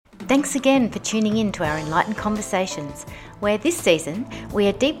Thanks again for tuning in to our Enlightened Conversations, where this season we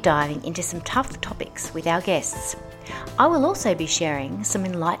are deep diving into some tough topics with our guests. I will also be sharing some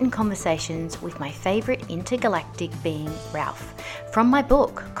enlightened conversations with my favourite intergalactic being, Ralph, from my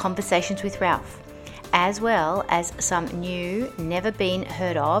book, Conversations with Ralph, as well as some new, never been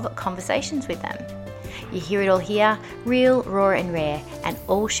heard of conversations with them. You hear it all here, real, raw and rare, and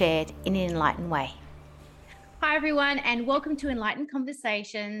all shared in an enlightened way. Hi everyone, and welcome to Enlightened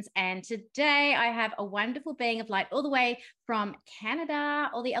Conversations. And today I have a wonderful being of light all the way from Canada,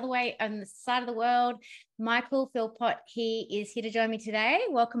 all the other way on the side of the world, Michael Philpott. He is here to join me today.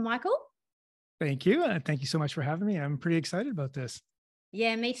 Welcome, Michael. Thank you. Thank you so much for having me. I'm pretty excited about this.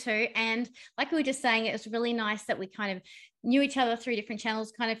 Yeah, me too. And like we were just saying, it was really nice that we kind of knew each other through different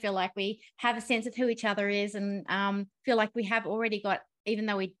channels, kind of feel like we have a sense of who each other is, and feel like we have already got, even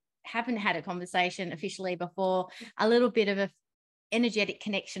though we haven't had a conversation officially before, a little bit of a energetic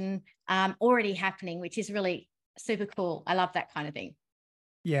connection already happening, which is really super cool. I love that kind of thing.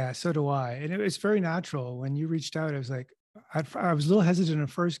 Yeah, so do I. And it was very natural. When you reached out, I was like, I was a little hesitant at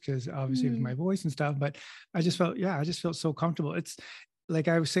first because obviously it was my voice and stuff, but I just felt so comfortable. It's like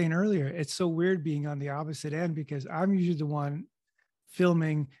I was saying earlier, it's so weird being on the opposite end because I'm usually the one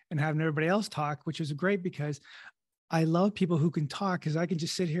filming and having everybody else talk, which is great because I love people who can talk because I can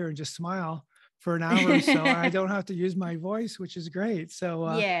just sit here and just smile for an hour or so. I don't have to use my voice, which is great. So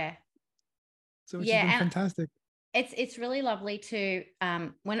which has been fantastic. It's really lovely to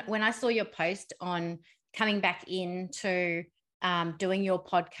when I saw your post on coming back into doing your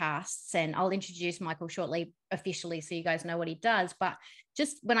podcasts, and I'll introduce Michael shortly officially so you guys know what he does. But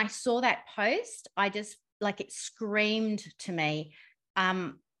just when I saw that post, I just like it screamed to me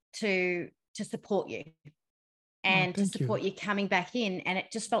to support you. And to support you coming back in. And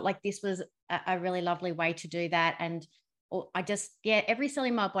it just felt like this was a really lovely way to do that. And every cell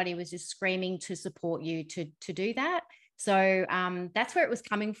in my body was just screaming to support you to do that. So that's where it was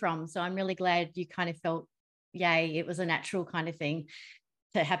coming from. So I'm really glad you kind of felt, yay, it was a natural kind of thing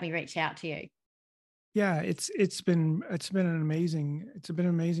to have me reach out to you. Yeah, it's been an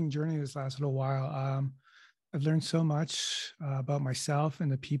amazing journey this last little while. I've learned so much about myself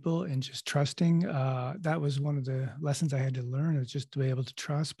and the people, and just trusting. That was one of the lessons I had to learn, is just to be able to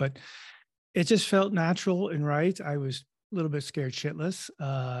trust. But it just felt natural and right. I was a little bit scared shitless,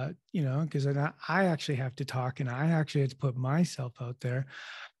 because I actually have to talk and I actually had to put myself out there.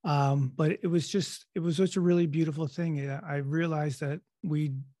 But it was such a really beautiful thing. I realized that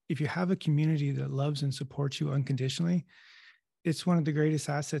if you have a community that loves and supports you unconditionally, it's one of the greatest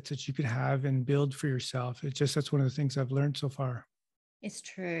assets that you could have and build for yourself. That's one of the things I've learned so far. It's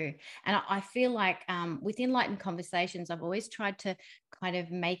true. And I feel like with Enlightened Conversations, I've always tried to kind of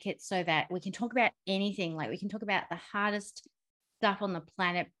make it so that we can talk about anything. Like we can talk about the hardest stuff on the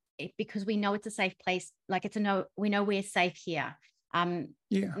planet because we know it's a safe place. Like we know we're safe here. We're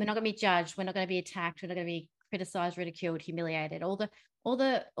not going to be judged. We're not going to be attacked. We're not going to be criticized, ridiculed, humiliated. All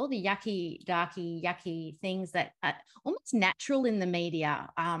the yucky things that are almost natural in the media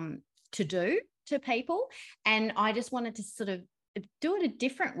to do to people. And I just wanted to sort of do it a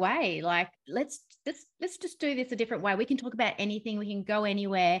different way. Like let's just do this a different way. We can talk about anything. We can go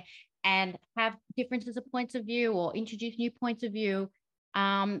anywhere and have differences of points of view or introduce new points of view,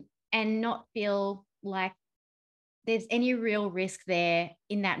 and not feel like there's any real risk there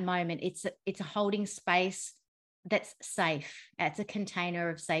in that moment. It's a holding space that's safe. It's a container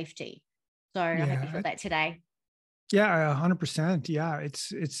of safety. So I hope you feel that today. Yeah, 100%. Yeah, it's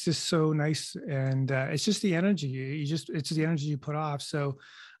just so nice, and it's just the energy. It's the energy you put off. So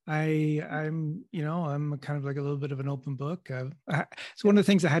I'm kind of like a little bit of an open book. It's one of the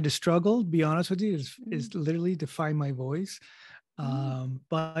things I had to struggle, to be honest with you, is literally to find my voice.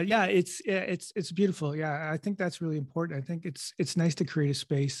 But yeah, it's beautiful. Yeah, I think that's really important. I think it's nice to create a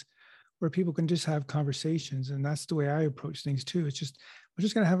space where people can just have conversations. And that's the way I approach things too. We're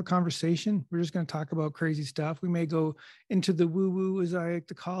just going to have a conversation. We're just going to talk about crazy stuff. We may go into the woo-woo, as I like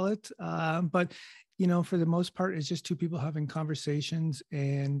to call it. But for the most part, it's just two people having conversations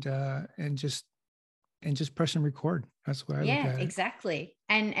and just press and record. That's what I look at. Yeah, exactly.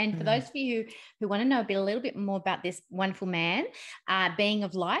 And for those of you who want to know a little bit more about this wonderful man, being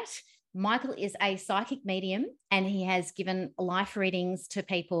of light, Michael is a psychic medium, and he has given life readings to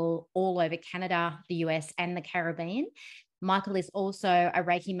people all over Canada, the US, and the Caribbean. Michael is also a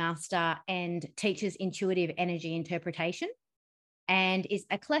Reiki master and teaches intuitive energy interpretation, and is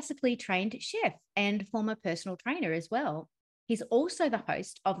a classically trained chef and former personal trainer as well. He's also the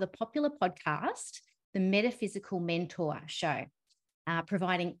host of the popular podcast, The Metaphysical Mentor Show,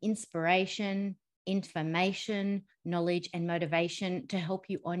 providing inspiration, information, knowledge, and motivation to help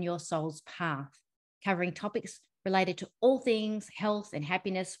you on your soul's path, covering topics related to all things health and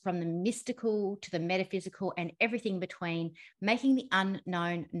happiness, from the mystical to the metaphysical and everything between, making the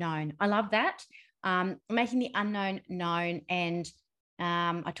unknown known. I love that. Making the unknown known. And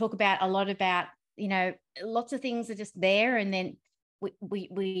I talk about a lot about, lots of things are just there, and then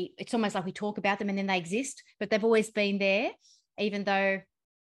we it's almost like we talk about them and then they exist, but they've always been there, even though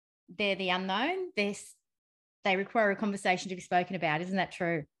they're the unknown. They require a conversation to be spoken about. Isn't that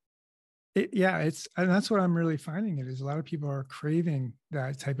true? And that's what I'm really finding. It is a lot of people are craving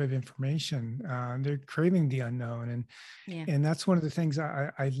that type of information. They're craving the unknown, and that's one of the things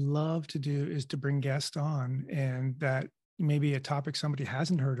I love to do, is to bring guests on, and that maybe a topic somebody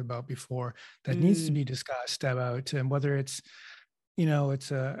hasn't heard about before that needs to be discussed about, and whether it's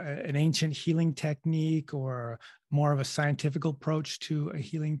it's an ancient healing technique, or more of a scientific approach to a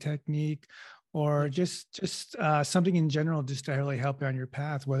healing technique, or just something in general, just to really help you on your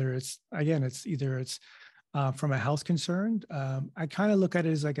path. Whether it's from a health concern, I kind of look at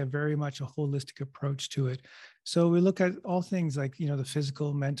it as like a very much a holistic approach to it. So we look at all things like the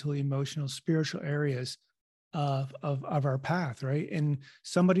physical, mental, emotional, spiritual areas of our path, right? And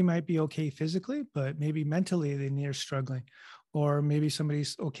somebody might be okay physically, but maybe mentally they're struggling, or maybe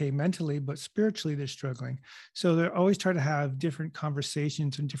somebody's okay mentally, but spiritually they're struggling. So they're always trying to have different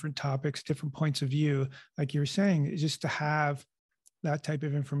conversations and different topics, different points of view, like you were saying, just to have that type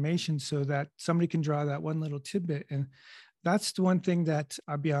of information so that somebody can draw that one little tidbit. And that's the one thing that,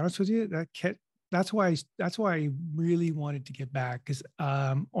 I'll be honest with you, that's why I really wanted to get back, because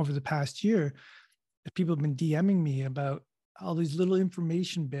over the past year, people have been DMing me about all these little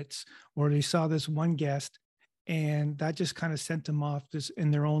information bits, or they saw this one guest and that just kind of sent them off this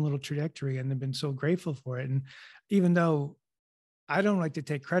in their own little trajectory, and they've been so grateful for it. And even though I don't like to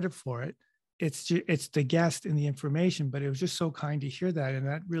take credit for it, it's the guest and the information, but it was just so kind to hear that. And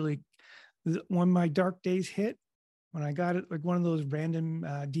that really, when my dark days hit, when I got it, like one of those random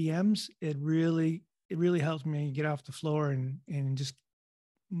DMs, it really helped me get off the floor and just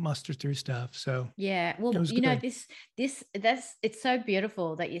muster through stuff. So yeah, it well, was good. it's so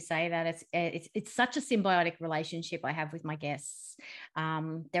beautiful that you say that. It's such a symbiotic relationship I have with my guests.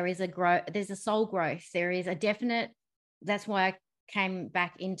 There's a soul growth, there is a definite. That's why I came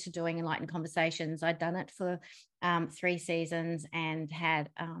back into doing Enlightened Conversations. I'd done it for 3 seasons, and I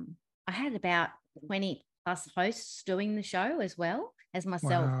had about 20 plus hosts doing the show as well as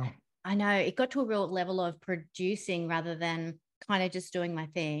myself. Wow. I know it got to a real level of producing rather than kind of just doing my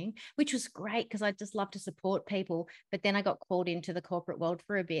thing, which was great because I just love to support people. But then I got called into the corporate world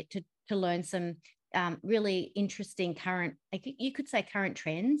for a bit to learn some really interesting current, you could say current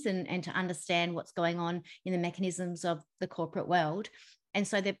trends, and to understand what's going on in the mechanisms of the corporate world. And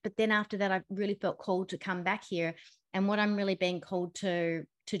so but then after that, I really felt called to come back here. And what I'm really being called to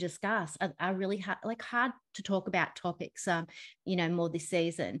discuss are really hard to talk about topics, more this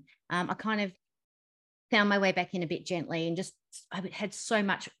season. I kind of found my way back in a bit gently, and just I had so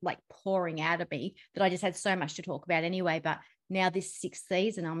much like pouring out of me that I just had so much to talk about anyway. But now this 6th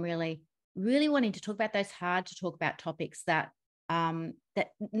season, I'm really wanting to talk about those hard to talk about topics that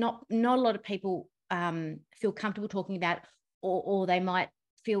that not a lot of people feel comfortable talking about, or they might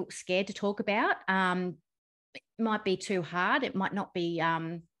feel scared to talk about. It might be too hard. It might not be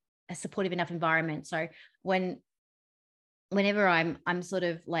a supportive enough environment. So whenever I'm sort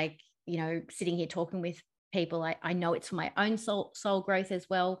of like, sitting here talking with people, I know it's for my own soul growth as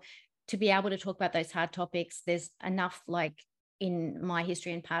well, to be able to talk about those hard topics. There's enough like in my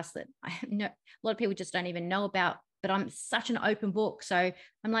history and past that I know a lot of people just don't even know about, but I'm such an open book. So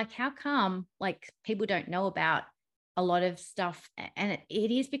I'm like, how come like people don't know about a lot of stuff? And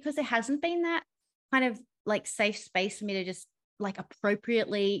it is because there hasn't been that kind of like safe space for me to just like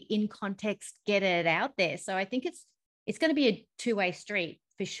appropriately in context get it out there. So I think it's going to be a two-way street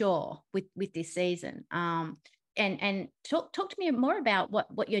for sure with this season. And talk to me more about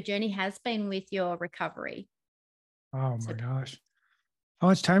what your journey has been with your recovery. Oh my gosh. How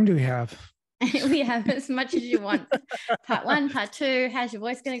much time do we have? We have as much as you want. Part 1, part 2. How's your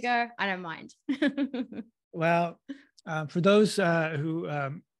voice going to go? I don't mind. Well, for those who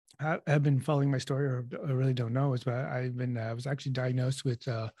have been following my story or really don't know, I was actually diagnosed with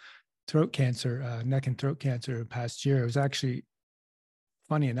throat cancer, neck and throat cancer past year. It was actually,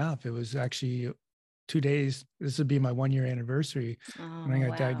 funny enough, it was actually 2 days. This would be my 1-year anniversary when I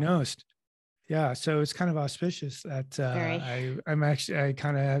got diagnosed. Yeah, so it's kind of auspicious that I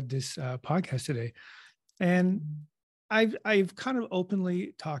kind of had this podcast today, and I've kind of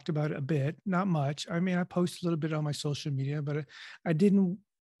openly talked about it a bit, not much. I mean, I post a little bit on my social media, but I didn't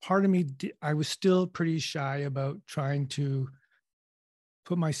part of me, I was still pretty shy about trying to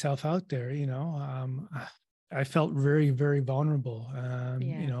put myself out there, I felt very, very vulnerable.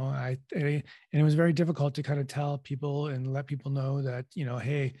 Yeah. And it was very difficult to kind of tell people and let people know that,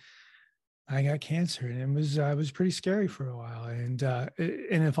 hey, I got cancer, and it was pretty scary for a while. And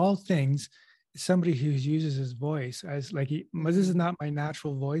if all things, somebody who uses his voice as like, this is Mm. not my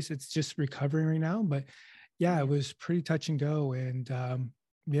natural voice. It's just recovering right now. But yeah, it Yeah. was pretty touch and go. And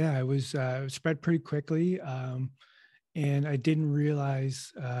yeah, it spread pretty quickly. And I didn't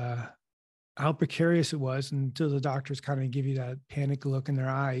realize how precarious it was until the doctors kind of give you that panic look in their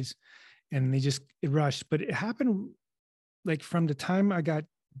eyes, and it rushed. But it happened like from the time I got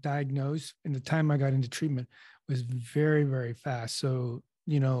diagnosed and the time I got into treatment was very, very fast. So,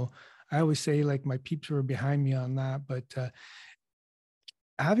 I always say like my peeps were behind me on that. But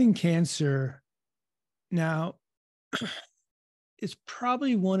having cancer now is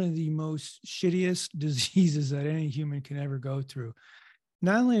probably one of the most shittiest diseases that any human can ever go through.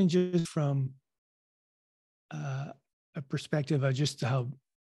 Not only just from uh, a perspective of just how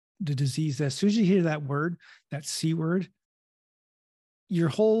the disease, as soon as you hear that word, that C word, your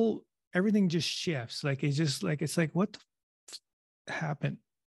whole everything just shifts. Like it's just like it's like what the happened?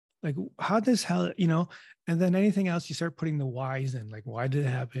 Like how this hell, and then anything else you start putting the whys in, like why did it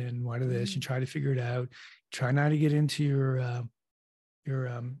happen? Why did this? You Mm. try to figure it out. Try not to get into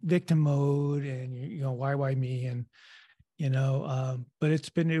your victim mode and why me, and but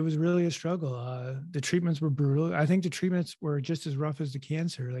it was really a struggle. The treatments were brutal. I think the treatments were just as rough as the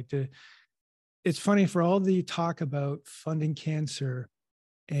cancer. It's funny for all the talk about funding cancer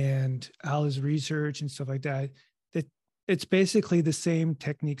and all his research and stuff like that, that it's basically the same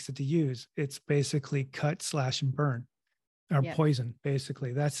techniques that they use. It's basically cut, slash, and burn, or Yep. poison.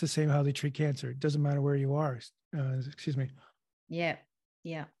 Basically, that's the same how they treat cancer. It doesn't matter where you are. Excuse me. Yep.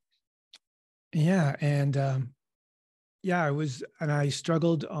 Yeah. Yeah, and yeah, and I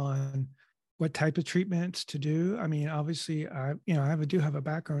struggled on what type of treatments to do. I mean, obviously, do have a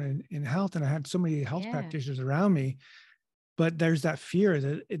background in health, and I had so many health Yeah. practitioners around me, but there's that fear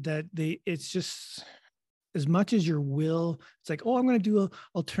it's just as much as your will, it's like, oh, I'm going to do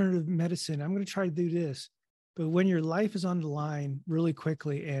alternative medicine. I'm going to try to do this. But when your life is on the line really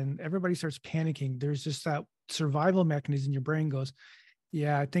quickly and everybody starts panicking, there's just that survival mechanism. Your brain goes,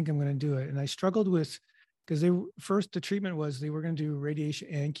 yeah, I think I'm going to do it. And I struggled with, because the treatment was they were going to do radiation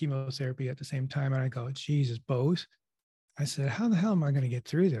and chemotherapy at the same time. And I go, Jesus, both. I said, how the hell am I going to get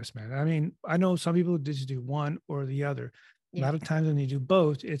through this, man? I mean, I know some people just do one or the other. A Yeah. lot of times when you do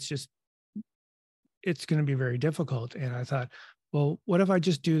both, it's going to be very difficult. And I thought, well, what if I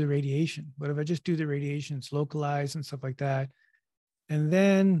just do the radiation? What if I just do the radiation? It's localized and stuff like that. And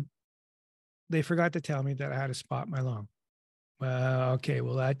then they forgot to tell me that I had a spot in my lung. Well, okay,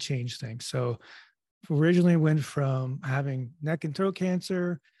 well, that changed things. So originally went from having neck and throat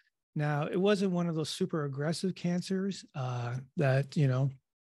cancer. Now it wasn't one of those super aggressive cancers that,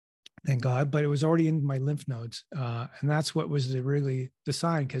 thank God, but it was already in my lymph nodes. And that's what was really the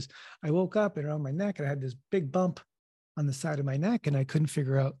sign, because I woke up and around my neck and I had this big bump on the side of my neck and I couldn't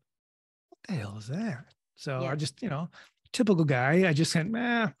figure out what the hell is that. So I Yeah. just, typical guy, I just said,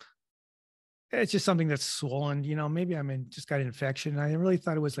 it's just something that's swollen. Maybe just got an infection. I really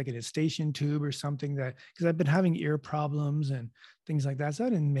thought it was like an eustachian tube or something, that because I've been having ear problems and things like that. So I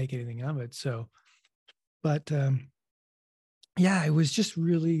didn't make anything of it. So, but yeah, it's just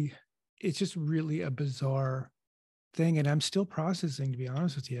really a bizarre thing. And I'm still processing, to be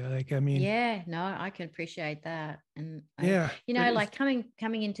honest with you. Like, I mean, Yeah, no, I can appreciate that. And yeah, but like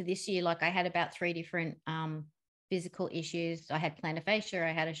coming into this year, like I had about three different physical issues. I had plantar fascia,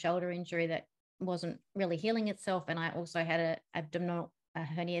 I had a shoulder injury that wasn't really healing itself, and I also had a abdominal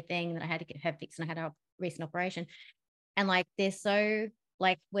hernia thing that I had to have fixed, and I had a recent operation. And like they're so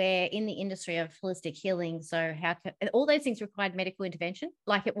like we're in the industry of holistic healing, so how can all those things required medical intervention?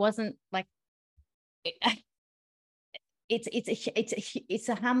 Like it wasn't like it's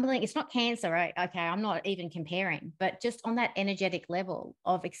a humbling. It's not cancer, right? Okay, I'm not even comparing, but just on that energetic level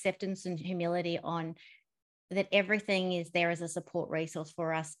of acceptance and humility, on that everything is there as a support resource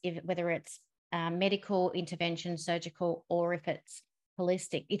for us, if whether it's medical intervention, surgical, or if it's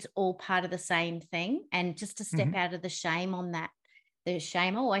holistic, it's all part of the same thing. And just to step mhm. out of the shame on that, the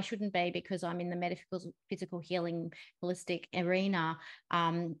shame, oh, I shouldn't be because I'm in the medical, physical healing, holistic arena,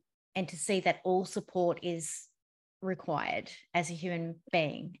 and to see that all support is required as a human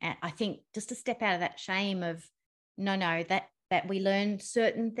being. And I think just to step out of that shame of no, that we learn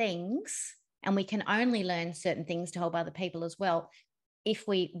certain things, and we can only learn certain things to help other people as well if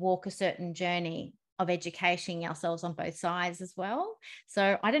we walk a certain journey of educating ourselves on both sides as well.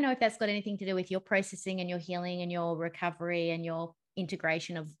 So I don't know if that's got anything to do with your processing and your healing and your recovery and your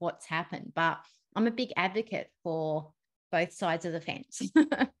integration of what's happened, but I'm a big advocate for both sides of the fence.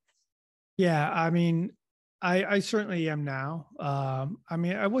 Yeah, I mean, I certainly am now. I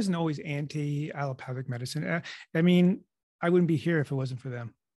mean, I wasn't always anti allopathic medicine. I mean, I wouldn't be here if it wasn't for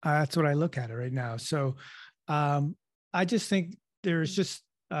them. That's what I look at it right now. So, um, I just think there's just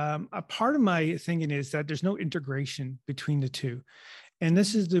a part of my thinking is that there's no integration between the two. And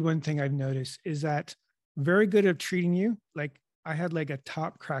this is the one thing I've noticed is that very good at treating you. Like I had like a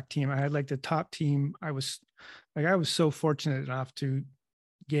top crack team. I had like the top team. I was so fortunate enough to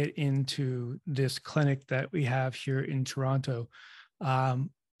get into this clinic that we have here in Toronto.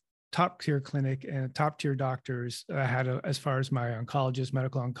 Um, Top tier clinic and top tier doctors. I had as far as my oncologist,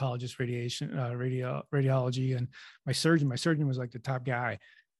 medical oncologist, radiology, and my surgeon. My surgeon was like the top guy.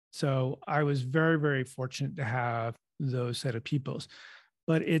 So I was very, very fortunate to have those set of peoples.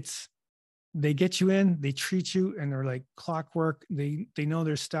 But they get you in, they treat you, and they're like clockwork. They know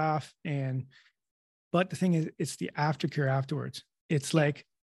their stuff, but the thing is, it's the aftercare afterwards. It's like,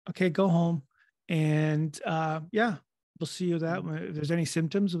 okay, go home, and yeah, we'll see you that. If there's any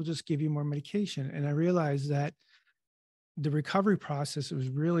symptoms, we'll just give you more medication. And I realized that the recovery process was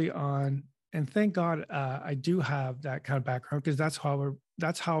really on, and thank God I do have that kind of background because that's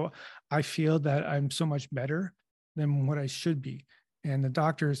how I feel that I'm so much better than what I should be. And the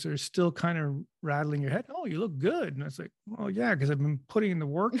doctors are still kind of rattling your head. Oh, you look good. And it's like, well, yeah, because I've been putting the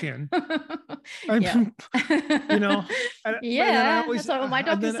work in. I've Yeah. been, you know, but then I Yeah. always, That's what my and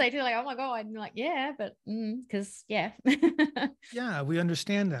doctors then, say too. Like, oh my God. And I'm like, yeah, but because yeah. yeah, we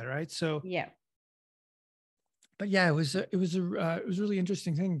understand that, right? So, Yeah. but yeah, it was a really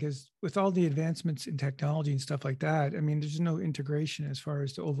interesting thing because with all the advancements in technology and stuff like that, I mean, there's no integration as far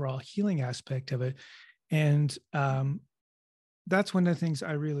as the overall healing aspect of it. And that's one of the things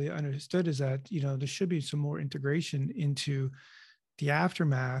I really understood is that, you know, there should be some more integration into the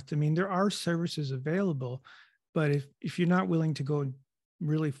aftermath. I mean, there are services available, but if you're not willing to go and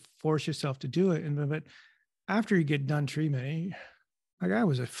really force yourself to do it, and but after you get done treatment, like I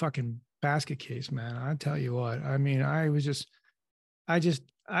was a fucking basket case, man. I tell you what. I mean, I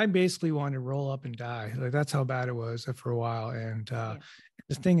basically wanted to roll up and die. Like that's how bad it was for a while. And Yeah.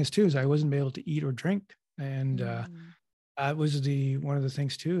 the thing is too is I wasn't able to eat or drink, and Mm. that was the one of the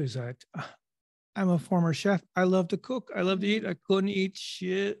things too is that I'm a former chef. I love to cook. I love to eat. Mm. I couldn't eat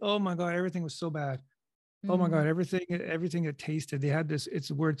shit. Oh my God, everything was so bad. Oh my God, Mm. everything it tasted. They had this, it's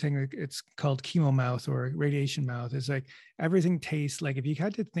a weird thing. Like it's called chemo mouth or radiation mouth. It's like everything tastes like if you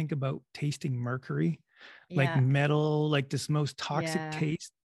had to think about tasting mercury, like Yeah. metal, like this most toxic Yeah.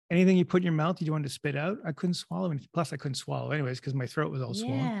 taste. Anything you put in your mouth, you wanted to spit out. I couldn't swallow. And plus I couldn't swallow anyways, because my throat was all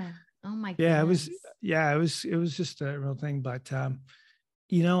swollen. Yeah. Oh my Yeah, goodness. it was just a real thing. But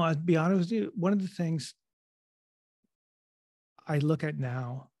you know, I'll be honest with you, one of the things I look at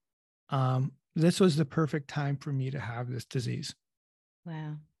now, this was the perfect time for me to have this disease.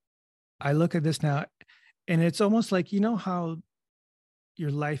 Wow. I look at this now, and it's almost like, you know how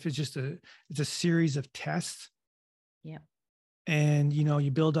your life is just it's a series of tests, Yep. and you know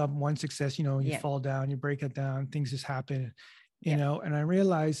you build up one success, you know, you Yep. fall down, you break it down, things just happen, you Yep. know. And I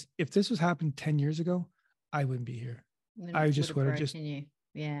realized if this was happened 10 years ago, I wouldn't be here. I Would just have would have just broken you.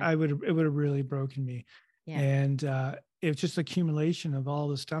 Yeah. I would have it would have really broken me. Yeah. And it's just accumulation of all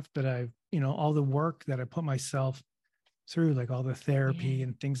the stuff that I've, you know, all the work that I put myself through, like all the therapy Yeah.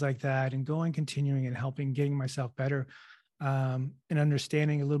 and things like that, and going, continuing and helping, getting myself better, and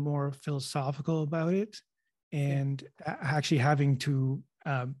understanding a little more philosophical about it, Yeah. and actually having to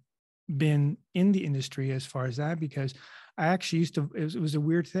been in the industry as far as that, because I actually used to, it was a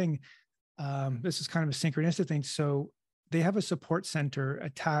weird thing. This is kind of a synchronistic thing. So they have a support center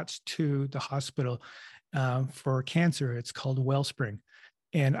attached to the hospital for cancer. It's called Wellspring.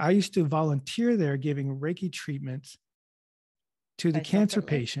 And I used to volunteer there giving Reiki treatments to the cancer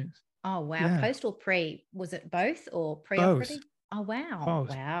Post-operatively. patients. Oh wow. Yeah, Post or pre? Was it both or both, pre-operative? Oh wow. both.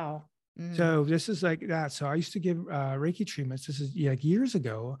 Wow. Mm. So this is like that. So I used to give Reiki treatments. This is like years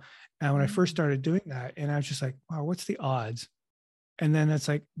ago, and when I first Mm. started doing that, and I was just like, wow, what's the odds? And then it's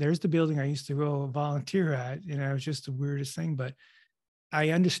like, there's the building I used to go volunteer at. You know, it was just the weirdest thing, but I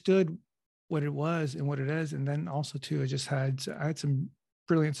understood what it was and what it is. And then also too, I had some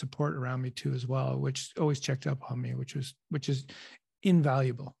brilliant support around me too as well, which always checked up on me, which is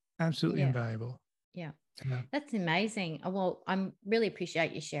invaluable, absolutely Yeah. invaluable. Yeah. Yeah. That's amazing. Well, I'm really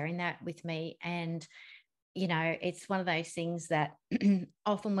appreciate you sharing that with me. And, you know, it's one of those things that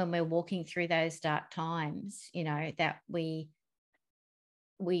often when we're walking through those dark times, you know, that we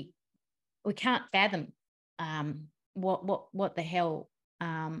we can't fathom what the hell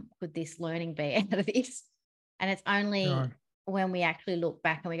could this learning be out of this. And it's only when we actually look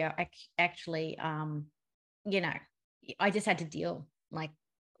back and we go, actually, you know, I just had to deal, like,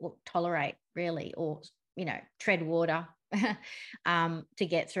 tolerate really, or, you know, tread water to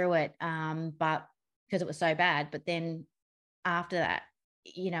get through it. But because it was so bad. But then after that,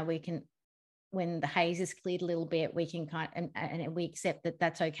 you know, we can, when the haze is cleared a little bit, we can and we accept that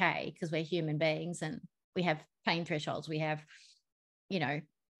that's okay, because we're human beings and we have pain thresholds. We have, you know,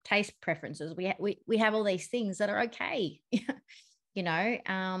 taste preferences. We have all these things that are okay. You know,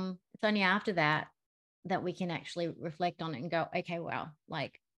 it's only after that we can actually reflect on it and go, okay, well,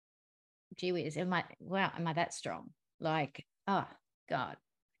 like, gee whiz, am I that strong? Like, oh God,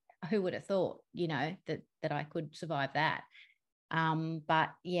 who would have thought, you know, that I could survive that? But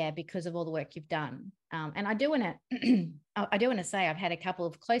yeah, because of all the work you've done. And I do want to say I've had a couple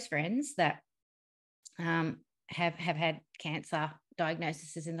of close friends that have had cancer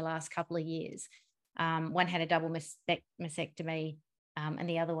diagnoses in the last couple of years. One had a double mastectomy, and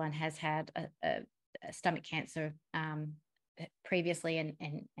the other one has had a stomach cancer previously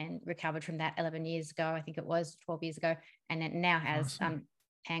and recovered from that 11 years ago. I think it was 12 years ago, and it now has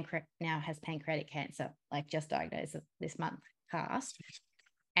pancreatic cancer, like just diagnosed this month past.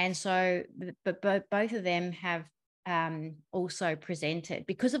 And so, but both of them have also presented,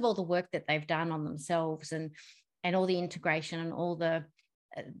 because of all the work that they've done on themselves and all the integration and all the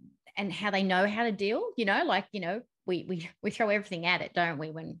and how they know how to deal, you know, like, you know, we throw everything at it, don't we,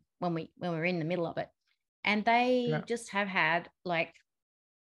 when we're in the middle of it. And they just have had like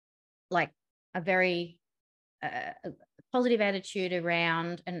a very positive attitude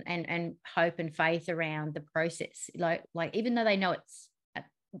around and hope and faith around the process. Like even though they know it's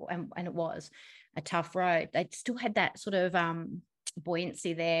and it was a tough road, they still had that sort of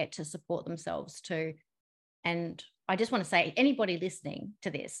buoyancy there to support themselves too. And I just want to say, anybody listening to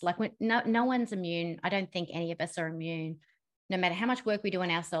this, like, no one's immune. I don't think any of us are immune, no matter how much work we do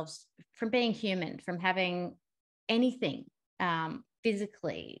on ourselves, from being human, from having anything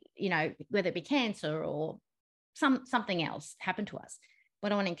physically, you know, whether it be cancer or something else happen to us.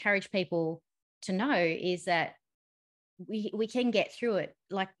 What I want to encourage people to know is that we can get through it.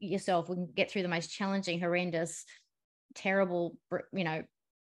 Like yourself, we can get through the most challenging, horrendous, terrible, you know,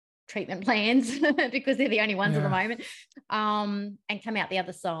 treatment plans because they're the only ones at the moment, and come out the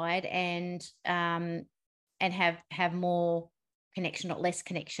other side and have more connection, not less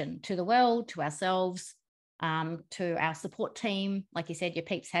connection, to the world, to ourselves, to our support team. Like you said, your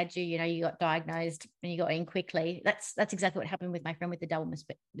peeps had you, you know, you got diagnosed and you got in quickly. That's exactly what happened with my friend with the double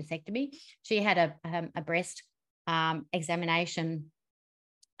mastectomy. She had a breast examination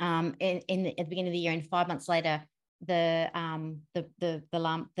at the beginning of the year, and 5 months later, the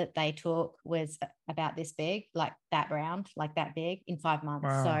lump that they took was about this big, like that round, like that big, in 5 months.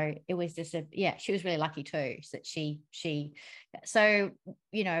 Wow. So it was just she was really lucky too, so that she so,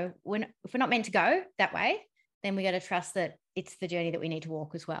 you know, if we're not meant to go that way, then we got to trust that it's the journey that we need to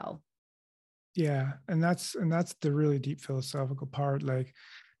walk as well. Yeah. And that's the really deep philosophical part. Like,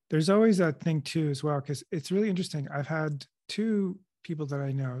 there's always that thing too, as well, because it's really interesting. I've had two people that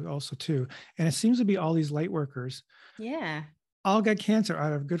I know also too, and it seems to be all these light workers. Yeah. All get cancer. I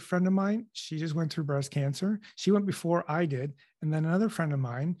have a good friend of mine. She just went through breast cancer. She went before I did. And then another friend of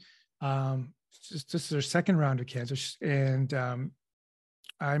mine, this is her second round of cancer. And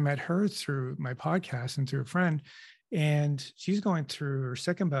I met her through my podcast and through a friend, and she's going through her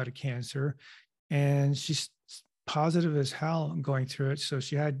second bout of cancer, and she's positive as hell going through it. So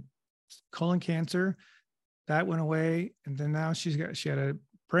she had colon cancer, that went away, and then now she had a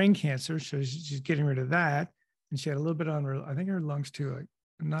brain cancer, so she's getting rid of that, and she had a little bit on her, I think, her lungs too. Like,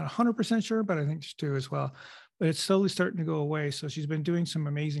 I'm not 100% sure, but I think she too as well. But it's slowly starting to go away. So she's been doing some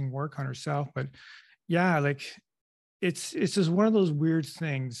amazing work on herself. But yeah, like, it's just one of those weird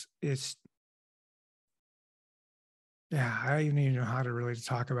things. I don't even know how to really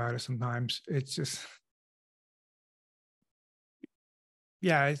talk about it sometimes. It's just,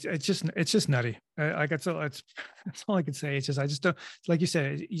 yeah, it's just nutty. Like, that's all I can say. It's just, I just don't, like you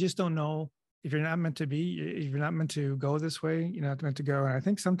said, you just don't know if you're not meant to be, if you're not meant to go this way, you're not meant to go. And I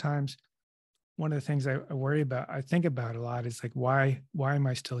think sometimes one of the things I worry about, I think about a lot, is like, why am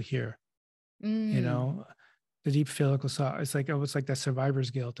I still here? You know, the deep philosophical, it's like, it's like that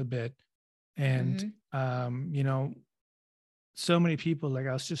survivor's guilt a bit. And, you know, so many people, like,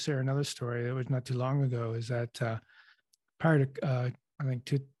 I'll just share another story that was not too long ago, is that prior to, I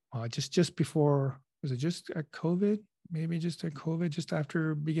think just before, was it just at COVID? Maybe just at COVID, just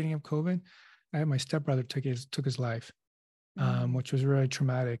after beginning of COVID, I had my stepbrother took his life. Mm. which was really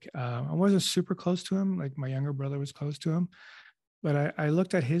traumatic. I wasn't super close to him. Like my younger brother was close to him, but I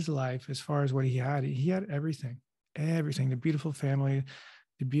looked at his life as far as what he had. He had everything, the beautiful family,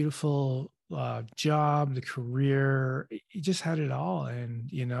 the beautiful job, the career. He just had it all. And,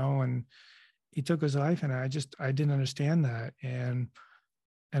 and he took his life, and I didn't understand that. And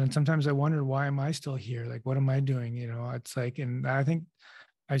then sometimes I wondered, why am I still here? Like, what am I doing? It's like, and I think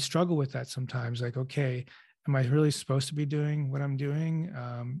I struggle with that sometimes. Like, okay, am I really supposed to be doing what I'm doing?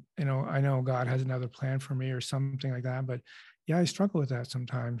 I know God has another plan for me or something like that, but yeah, I struggle with that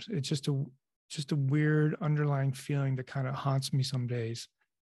sometimes. It's just a weird underlying feeling that kind of haunts me some days,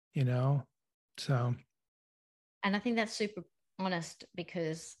 you know? So, And I think that's super honest,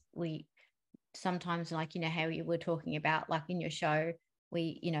 because we sometimes, like, how you were talking about, like in your show,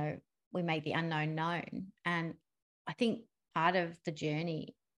 we make the unknown known. And I think part of the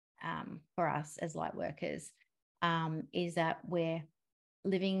journey, for us as light workers, is that we're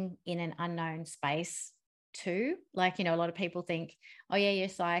living in an unknown space too. Like, a lot of people think, oh yeah, you're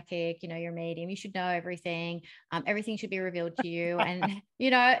psychic, you're a medium, you should know everything. Everything should be revealed to you. And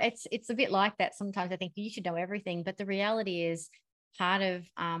it's a bit like that sometimes. I think you should know everything, but the reality is, part of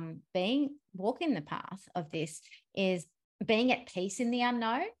being walking the path of this is being at peace in the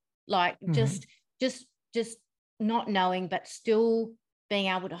unknown. Like, mhm. just not knowing, but still being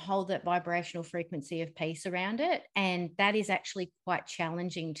able to hold that vibrational frequency of peace around it. And that is actually quite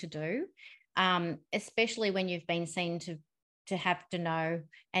challenging to do, especially when you've been seen to have to know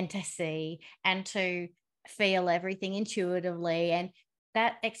and to see and to feel everything intuitively. And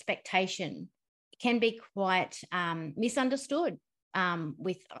that expectation can be quite misunderstood,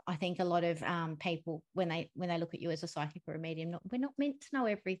 with, I think, a lot of people when they look at you as a psychic or a medium. We're not meant to know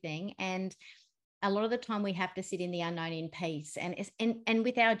everything, and a lot of the time we have to sit in the unknown in peace. And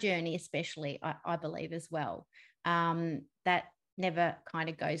with our journey, especially, I believe as well, that never kind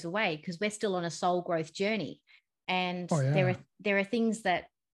of goes away, because we're still on a soul growth journey. And Oh yeah. there are things that,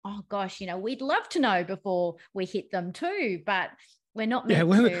 oh gosh, we'd love to know before we hit them too, but we're not Yeah.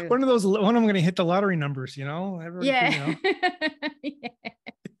 meant to. One of those, when I'm going to hit the lottery numbers, everybody could, Yeah. Yeah.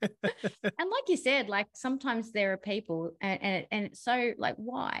 And like you said, like sometimes there are people, and it's so like,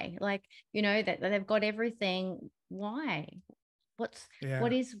 why? Like, that they've got everything. Why? What's yeah.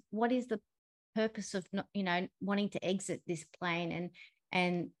 what is the purpose of not, wanting to exit this plane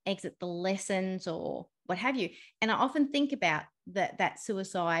and exit the lessons or what have you? And I often think about that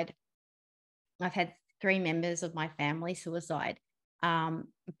suicide. I've had 3 members of my family suicide, um,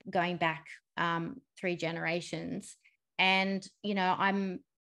 going back 3 generations. And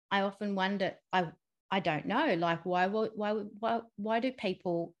I often wonder, I don't know, like, why do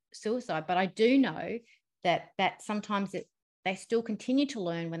people suicide? But I do know that sometimes they still continue to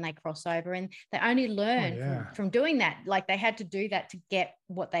learn when they cross over, and they only Oh learn from yeah. doing that. Like, they had to do that to get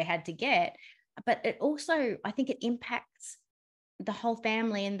what they had to get. But it also, I think, it impacts the whole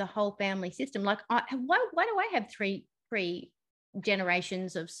family and the whole family system. Like, why do I have three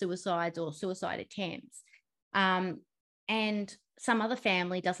generations of suicides or suicide attempts, and some other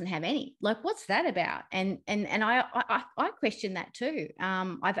family doesn't have any? Like, what's that about? And I question that too.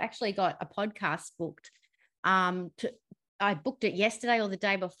 I've actually got a podcast booked. I booked it yesterday or the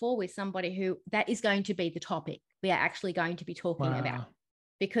day before with somebody who that is going to be the topic we are actually going to be talking about, Wow.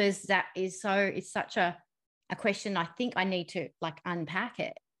 because that is it's such a question. I think I need to like unpack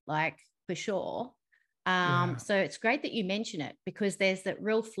it, like, for sure. Yeah. So it's great that you mention it, because there's that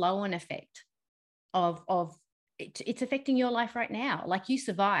real flow and effect of it's affecting your life right now. Like, you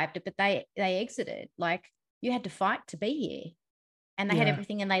survived it, but they exited. Like, you had to fight to be here, and they had Yeah.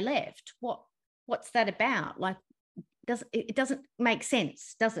 everything and they left. What's that about? Like, it doesn't make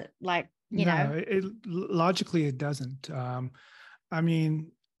sense, does it? Like, No, logically it doesn't. I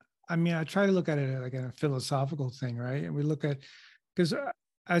mean, I try to look at it like a philosophical thing, right? And we look at, because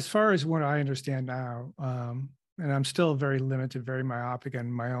as far as what I understand now, and I'm still very limited, very myopic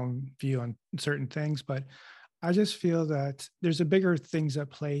in my own view on certain things, but I just feel that there's a bigger things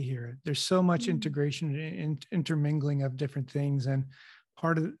at play here. There's so much Mm. integration and intermingling of different things, and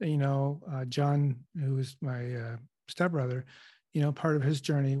part of John, who is my stepbrother, part of his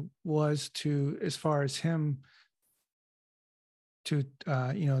journey was to, as far as him to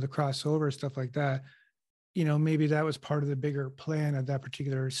the crossover stuff like that. Maybe that was part of the bigger plan at that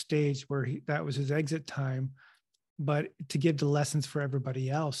particular stage where that was his exit time, but to give the lessons for everybody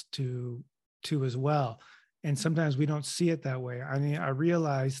else to as well. And sometimes we don't see it that way. I mean, I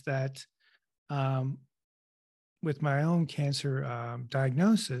realized that um, with my own cancer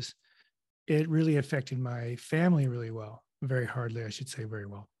diagnosis, it really affected my family really well, very hardly, I should say, very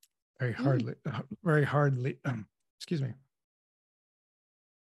well, very Mm. hardly, very hardly. Excuse me.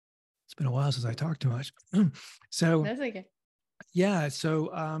 It's been a while since I talked too much. So That's okay. yeah,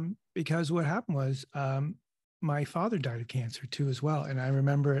 so because what happened was my father died of cancer too as well, and I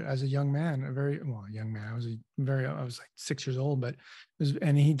remember it as a young man, a very well young man. I was like 6 years old, but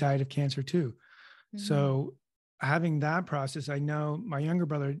and he died of cancer too. Mm. So having that process, I know my younger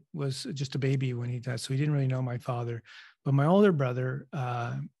brother was just a baby when he died, so he didn't really know my father. But my older brother,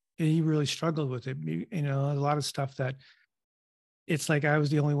 he really struggled with it. You know, a lot of stuff that it's like I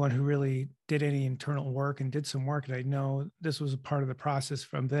was the only one who really did any internal work and did some work. And I know this was a part of the process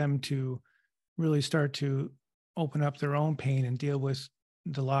from them to really start to open up their own pain and deal with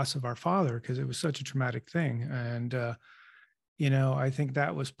the loss of our father because it was such a traumatic thing. And you know, I think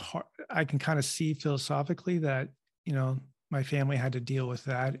that was part. I can kind of see philosophically that you know my family had to deal with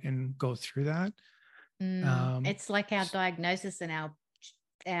that and go through that. It's like our diagnosis and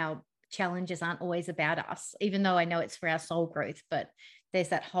our challenges aren't always about us, even though I know it's for our soul growth, but there's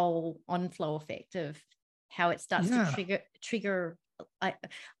that whole on-flow effect of how it starts to Yeah, trigger a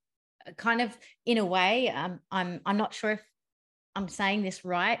kind of in a way. I'm not sure if I'm saying this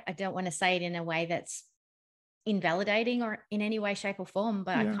right. I don't want to say it in a way that's invalidating or in any way, shape, or form,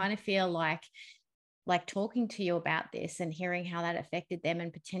 but I yeah, kind of feel like talking to you about this and hearing how that affected them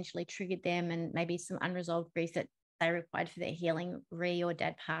and potentially triggered them and maybe some unresolved grief that they required for their healing, or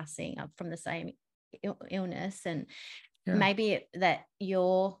dad passing from the same illness. And yeah. maybe that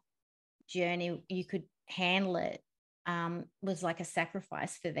your journey, you could handle it, was like a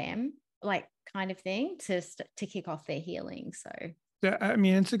sacrifice for them, like kind of thing to kick off their healing. So Yeah, I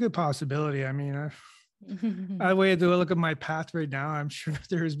mean, it's a good possibility. I mean, I way do I look at my path right now. I'm sure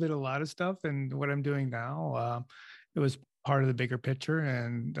there's been a lot of stuff, and what I'm doing now, it was part of the bigger picture,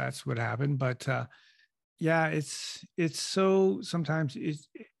 and that's what happened. But yeah, it's so sometimes it's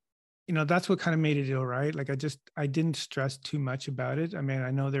you know that's what kind of made it ill, right? Like I didn't stress too much about it. I mean, I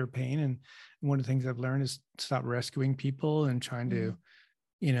know their pain, and one of the things I've learned is stop rescuing people and trying to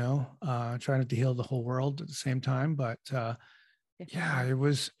Mm, trying to heal the whole world at the same time. But yeah,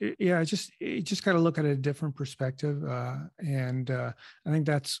 definitely. yeah, you just got to look at a different perspective. And I think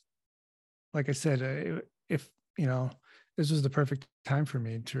that's, like I said, if, you know, this was the perfect time for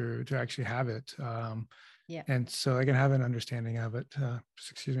me to actually have it. Yeah. And so I can have an understanding of it.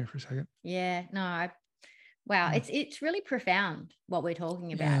 Just excuse me for a second. Yeah. No, wow, Yeah. it's really profound what we're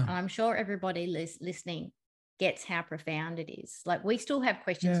talking about, Yeah. and I'm sure everybody listening gets how profound it is. Like we still have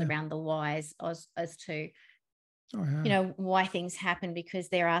questions Yeah. around the whys as to Oh, yeah. why things happen, because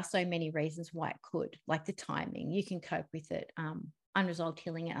there are so many reasons why it could, like the timing. You can cope with it. Unresolved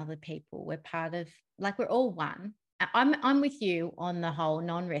healing in other people. We're part of, like, we're all one. I'm with you on the whole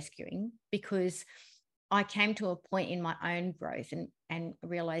non-rescuing, because I came to a point in my own growth and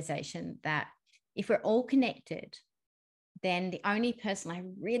realization that if we're all connected, then the only person I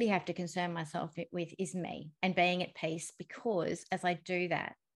really have to concern myself with is me and being at peace, because as I do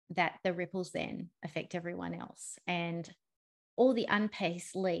that, that the ripples then affect everyone else. And all the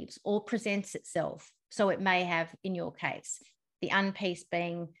unpeace leaves or presents itself. So it may have, in your case, the unpeace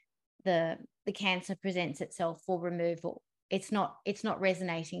being the cancer presents itself for removal. It's not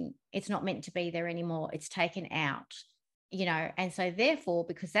resonating. It's not meant to be there anymore. It's taken out, and so therefore,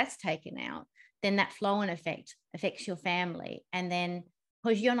 because that's taken out, then that flow and effect affects your family. And then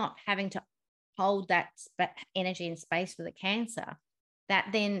because you're not having to hold that energy and space for the cancer, that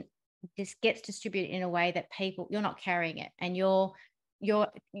then just gets distributed in a way that you're not carrying it, and you're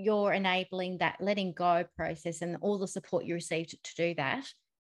enabling that letting go process and all the support you received to do that,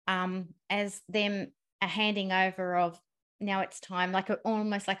 as them a handing over of, now it's time, like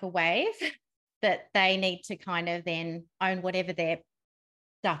almost like a wave that they need to kind of then own whatever their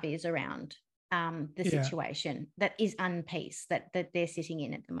stuff is around the Yeah. situation that is unpeace that they're sitting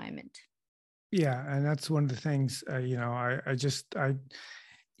in at the moment. Yeah. And that's one of the things, one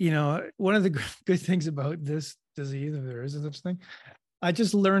of the good things about this disease, if there is a such thing, I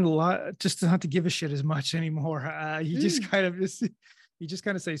just learned a lot just not to give a shit as much anymore. Mm, You just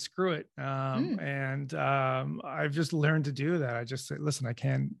kind of say, screw it. mm, And I've just learned to do that. I just say, listen, I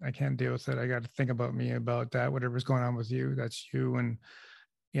can't deal with it. I got to think about me, about that, whatever's going on with you, that's you. And,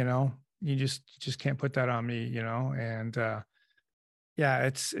 you know, you just can't put that on me, you know? And yeah,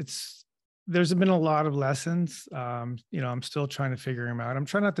 there's been a lot of lessons. I'm still trying to figure them out. I'm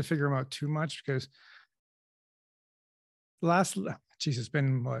trying not to figure them out too much because last geez, it's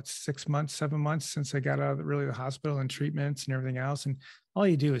been what, 6 months, 7 months since I got out of the hospital and treatments and everything else. And all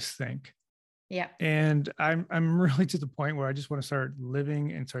you do is think. yeah. And I'm really to the point where I just want to start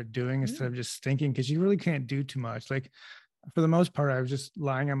living and start doing instead Mm, of just thinking, because you really can't do too much. Like for the most part, I was just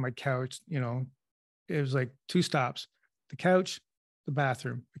lying on my couch, it was like two stops, the couch the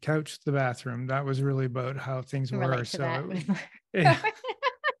bathroom, the couch, the bathroom. That was really about how things Can were. relate to So that. yeah,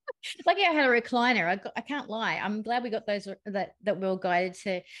 Like I had a recliner. I can't lie. I'm glad we got those that we were guided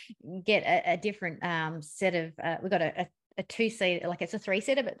to get a different set of. We got a two-seater, like it's a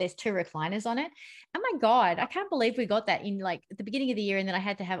three-seater, but there's two recliners on it. Oh my God, I can't believe we got that in like at the beginning of the year, and then I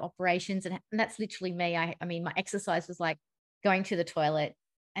had to have operations, and that's literally me. I mean, my exercise was like going to the toilet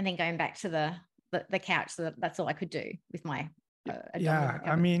and then going back to the couch. So that's all I could do with my abdominal yeah. I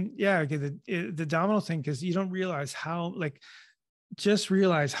recovery. mean, yeah, okay, the abdominal thing, because you don't realize how, like, just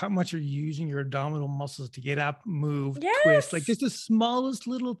realize how much you're using your abdominal muscles to get up, move, twist, like Yes. just the smallest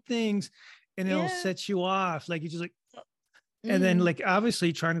little things, and it'll Yeah. set you off. Like you just like, and then Mm. like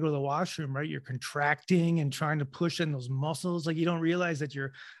obviously trying to go to the washroom, right? You're contracting and trying to push in those muscles. Like you don't realize that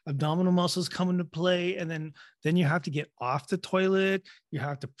your abdominal muscles come into play. And then you have to get off the toilet. You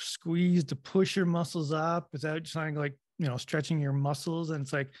have to squeeze to push your muscles up without trying like, stretching your muscles. And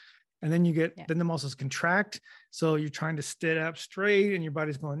it's like, and then Yeah. then the muscles contract. So you're trying to sit up straight and your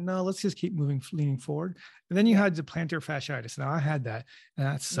body's going, no, let's just keep moving, leaning forward. And then you Yeah. had the plantar fasciitis. Now I had that, and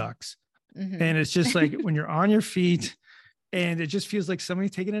that Mm. sucks. Mm-hmm. And it's just like when you're on your feet, and it just feels like somebody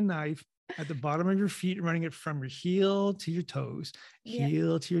taking a knife at the bottom of your feet and running it from your heel to your toes, Yeah.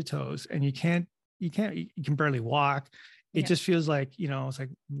 heel to your toes. And you can barely walk. It Yeah. just feels like, it's like,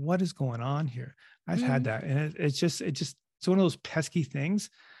 what is going on here? I've had Mm. that. And it's one of those pesky things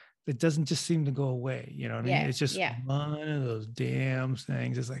that doesn't just seem to go away. You know what I mean? Yeah. It's just Yeah. one of those damn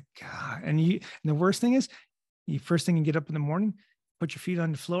things. It's like, God. And the worst thing is, you first thing you get up in the morning, put your feet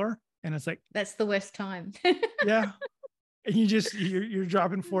on the floor, and it's like, That's the worst time. yeah, and you're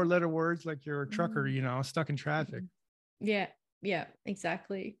dropping four-letter words like you're a trucker, Mm. stuck in traffic. Yeah. Yeah.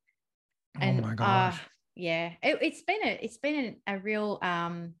 Exactly. Oh And my gosh. yeah, it's been a real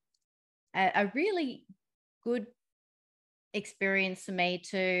a really good experience for me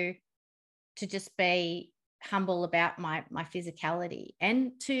to just be humble about my physicality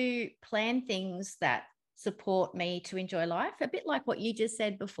and to plan things that support me to enjoy life, a bit like what you just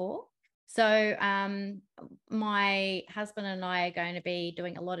said before. So my husband and I are going to be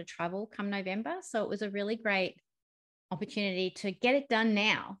doing a lot of travel come November, so it was a really great opportunity to get it done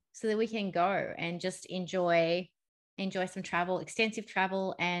now so that we can go and just enjoy some travel, extensive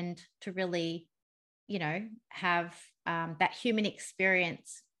travel, and to really have that human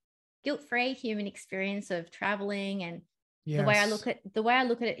experience, guilt-free human experience of traveling. And Yes. the way I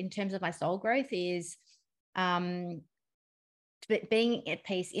look at it in terms of my soul growth is um being at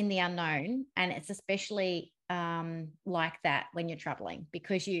peace in the unknown. And it's especially like that when you're traveling,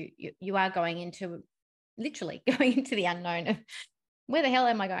 because you are going into literally going into the unknown of where the hell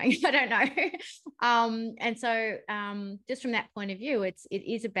am I going? I don't know. And so just from that point of view, it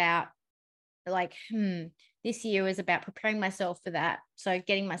is about like, this year is about preparing myself for that. So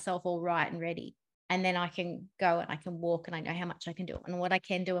getting myself all right and ready. And then I can go and I can walk and I know how much I can do and what I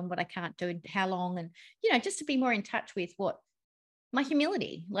can do and what I can't do and how long. And, just to be more in touch with what my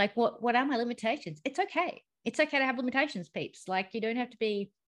humility, like what are my limitations? It's okay. It's okay to have limitations, peeps. Like you don't have to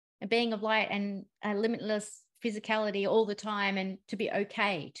be a being of light and a limitless physicality all the time, and to be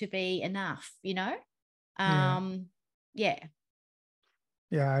okay, to be enough. Yeah. Um, yeah.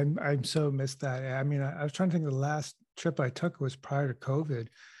 Yeah. I'm so missed that. I mean, I was trying to think of the last trip I took was prior to COVID.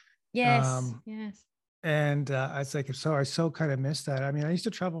 Yes. Um, Yes. and it's like, so I so kind of missed that. I mean, I used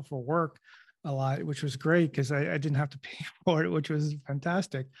to travel for work a lot, which was great because I didn't have to pay for it, which was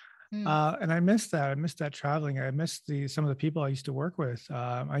fantastic. Mm. And I missed that. I missed that traveling. I missed some of the people I used to work with.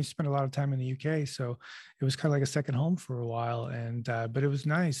 I spent a lot of time in the UK, so it was kind of like a second home for a while. And but it was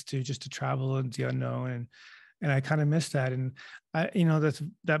nice to travel into the unknown, and I kind of missed that. And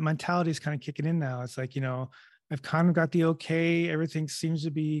that mentality is kind of kicking in now. It's like, I've kind of got the okay. Everything seems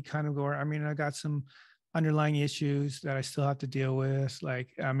to be kind of going. I mean, I got some underlying issues that I still have to deal with. Like,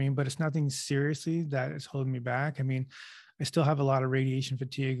 I mean, but it's nothing seriously that is holding me back. I mean, I still have a lot of radiation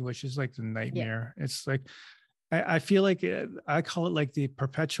fatigue, which is like the Yeah. nightmare. It's like, I feel like I call it like the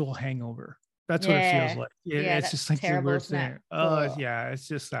perpetual hangover. That's what it feels Yeah. like. Yeah. It's just That's like the terrible, weird isn't it? thing. Oh, Oh, yeah, it's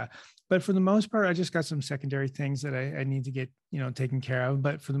just that. But for the most part, I just got some secondary things that I need to get, taken care of.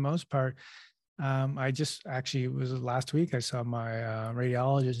 But for the most part, I just actually, it was last week I saw my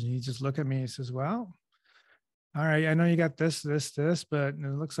radiologist, and he just looked at me and says, well, all right, I know you got this, but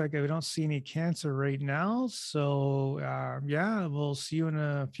it looks like we don't see any cancer right now. So yeah, we'll see you in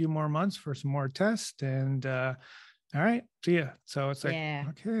a few more months for some more tests. And all right, see ya. So it's like, yeah.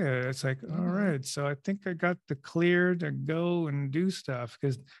 okay, it's like, all Mm-hmm. right. So I think I got the clear to go and do stuff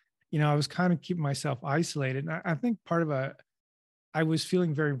because, I was kind of keeping myself isolated. And I think part of I was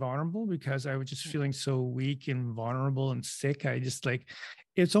feeling very vulnerable because I was just Yeah. feeling so weak and vulnerable and sick. I just like,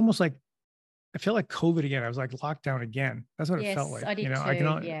 it's almost like I felt like COVID again. I was like locked down again. That's what it felt Yes, like. I You did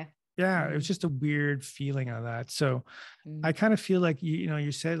know, too. Yeah. yeah, it was Mm, just a weird feeling of that. So I mm. kind of feel like you know,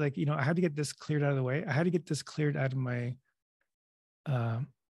 you said like, you know, I had to get this cleared out of the way. I had to get this cleared um,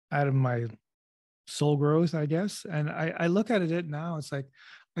 out of my soul growth, I guess. And I look at it now. It's like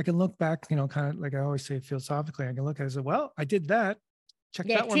I can look back, you know, kind of like I always say philosophically. I can look at it and say, well, I did that. Check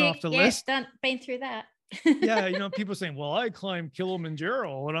Yeah, that one off tick. the Yeah, list. done. Been through that. Yeah, you know, people saying, "Well, I climbed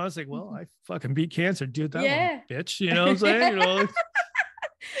Kilimanjaro," and I was like, "Well, I fucking beat cancer, dude. That one, Yeah. bitch." You know what I'm saying? You know,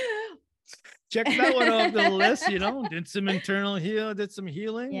 check that one off the list. You know, did some internal heal, did some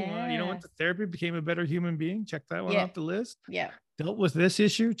healing. You know, went Yeah. to therapy, became a better human being. Check that one Yeah. off the list. Yeah. Dealt with this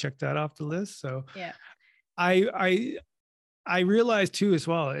issue. Check that off the list. So Yeah. I I realized too as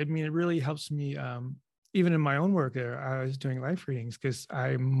well. I mean, it really helps me. Even in my own work there, I was doing life readings because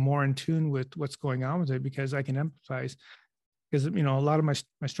I'm more in tune with what's going on with it because I can empathize because you know a lot of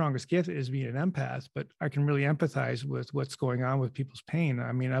my strongest gift is being an empath, but I can really empathize with what's going on with people's pain.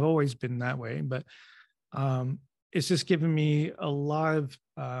 I mean, I've always been that way, but um, it's just given me a lot of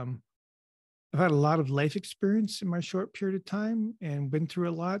I've had a lot of life experience in my short period of time and been through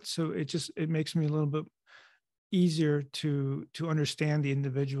a lot, so it makes me a little bit easier to understand the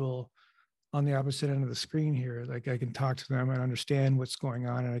individual on the opposite end of the screen here. Like I can talk to them and understand what's going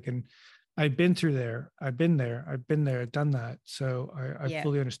on, and I've been through there. I've been there. I've been there. I've done that. So I Yeah.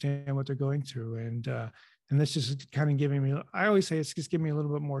 fully understand what they're going through. And this is kind of giving me, I always say it's just giving me a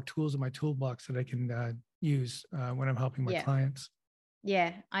little bit more tools in my toolbox that I can use when I'm helping my Yeah. clients.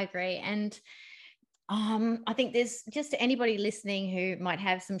 Yeah, I agree. And I think there's just anybody listening who might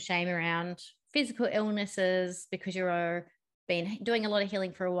have some shame around physical illnesses because you're been doing a lot of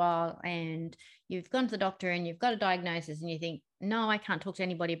healing for a while and you've gone to the doctor and you've got a diagnosis and you think, no, I can't talk to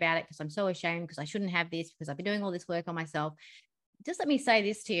anybody about it because I'm so ashamed because I shouldn't have this because I've been doing all this work on myself. Just let me say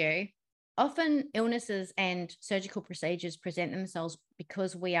this to you. Often illnesses and surgical procedures present themselves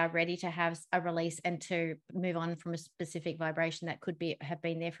because we are ready to have a release and to move on from a specific vibration that could be have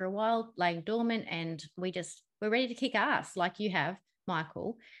been there for a while, laying dormant, and we're ready to kick ass like you have,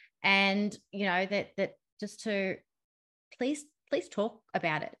 Michael. And you know that just to please talk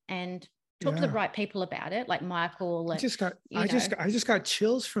about it and talk to the Yeah. right people about it, like Michael. I And just got, you know, I just got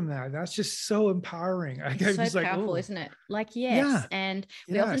chills from that. That's just so empowering. I it's so was like, powerful, oh isn't it? Like, yes. yeah, And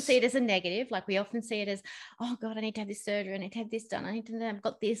we often see yes, it as a negative. Like we often see it as, oh God, I need to have this surgery. I need to have this done. I need to have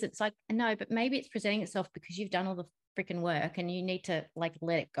got this. It's like, no, but maybe it's presenting itself because you've done all the freaking work and you need to like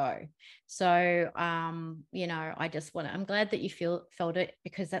let it go. So you know, I'm glad that you felt it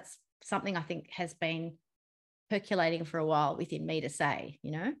because that's something I think has been percolating for a while within me to say,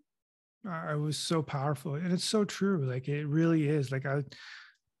 you know? I was so powerful, and it's so true. Like it really is.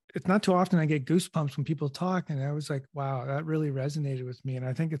 It's not too often I get goosebumps when people talk, and I was like, wow, that really resonated with me, and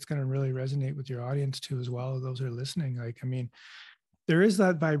I think it's going to really resonate with your audience too, as well. Those who are listening, like, I mean, there is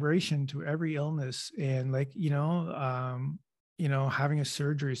that vibration to every illness, and like, you know, having a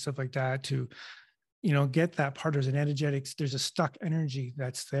surgery, stuff like that, to get that part. There's an energetics. There's a stuck energy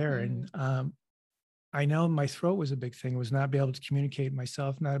that's there, and Mm, I know my throat was a big thing, was not be able to communicate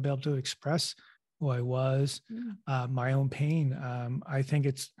myself, not be able to express who I was, mm, my own pain. I think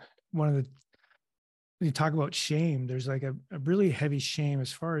it's one of the, when you talk about shame, there's like a really heavy shame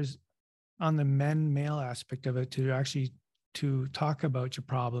as far as on the male aspect of it, to actually to talk about your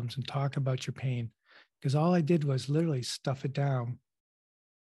problems and talk about your pain. Because all I did was literally stuff it down,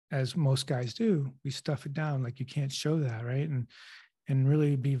 as most guys do. We stuff it down, like you can't show that, right? And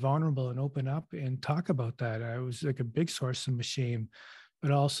really be vulnerable and open up and talk about that. I was like a big source of my shame,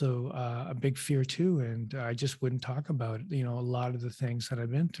 but also a big fear too. And I just wouldn't talk about, a lot of the things that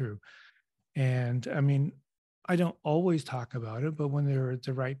I've been through. And I mean, I don't always talk about it, but when they're at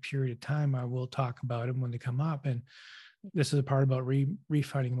the right period of time, I will talk about them when they come up. And this is a part about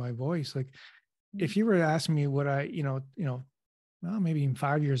refining my voice. Like mm. if you were to ask me what I, well, maybe even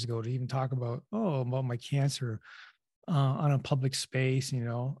 5 years ago to even talk about, about my cancer, on a public space,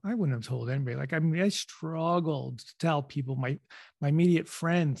 I wouldn't have told anybody. Like, I mean, I struggled to tell people, my immediate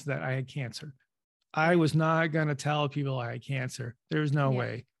friends, that I had cancer. I Yeah. was not going to tell people I had cancer. There's no Yeah.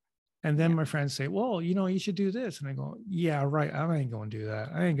 way. And then Yeah. my friends say, well, you should do this. And I go, yeah, right. I ain't going to do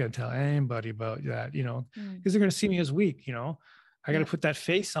that. I ain't going to tell anybody about that, Mm. because they're going to see me as weak. I got to Yep. put that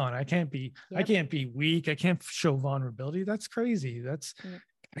face on. I Yep. can't be weak. I can't show vulnerability. That's crazy. That's, Yep.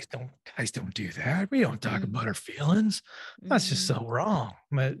 guys don't do that. We don't talk Mm. about our feelings. That's just Mm. so wrong.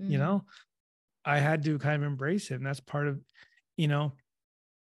 But, Mm. I had to kind of embrace it. And that's part of, you know,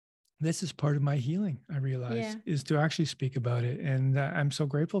 this is part of my healing, I realized, Yeah. is to actually speak about it. And I'm so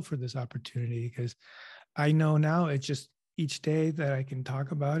grateful for this opportunity, because I know now it's just each day that I can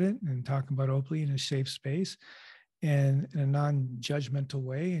talk about it and talk about openly in a safe space and in a non-judgmental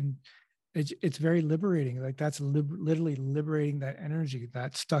way. And it's very liberating. Like that's literally liberating that energy,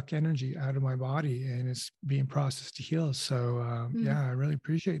 that stuck energy out of my body, and it's being processed to heal. So yeah, I really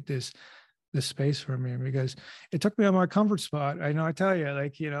appreciate this space for me, because it took me on my comfort spot. I know, I tell you,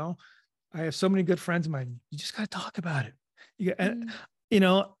 like, I have so many good friends of mine. You just got to talk about it. And, you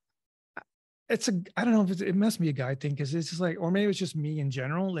know, I don't know if it must be a guy thing, because it's just like, or maybe it's just me in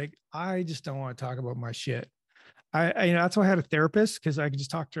general. Like, I just don't want to talk about my shit. That's why I had a therapist, because I could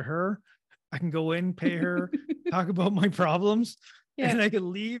just talk to her. I can go in, pay her, talk about my problems, Yeah. and I could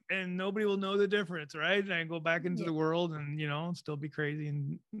leave and nobody will know the difference. Right. And I can go back into Yeah. the world and, still be crazy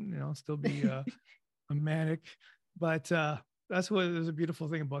and, still be, a manic, but that's what is a beautiful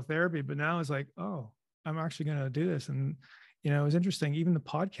thing about therapy. But now it's like, oh, I'm actually going to do this. And it was interesting, even the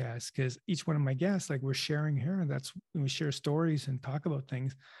podcast, because each one of my guests, like, we're sharing here, and that's when we share stories and talk about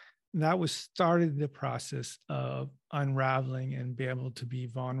things. That was started the process of unraveling and be able to be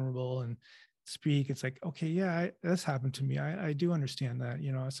vulnerable and speak. It's like, okay, yeah, that's happened to me. I do understand that,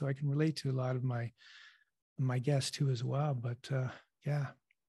 so I can relate to a lot of my guests too as well. But yeah,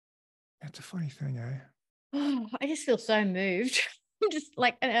 that's a funny thing. Oh, I just feel so moved. I'm just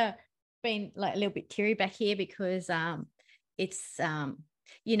like being like a little bit teary back here because it's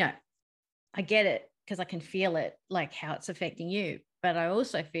you know, I get it because I can feel it, like how it's affecting you. But I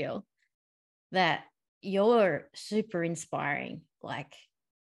also feel that you're super inspiring, like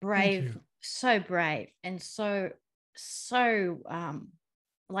Thank brave, you. so brave, and so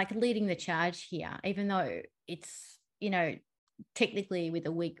like leading the charge here, even though it's, technically with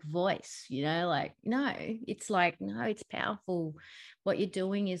a weak voice, like, no, it's like, no, it's powerful. What you're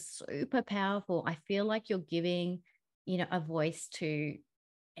doing is super powerful. I feel like you're giving, a voice to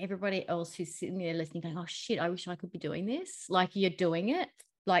everybody else who's sitting there listening, going, oh shit, I wish I could be doing this. Like, you're doing it,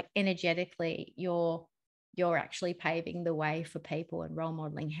 like, energetically, you're actually paving the way for people and role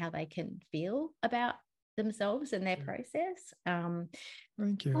modeling how they can feel about themselves and their process.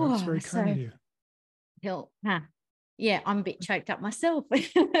 Thank you. That's Oh, very kind of so you. yeah, I'm a bit choked up myself.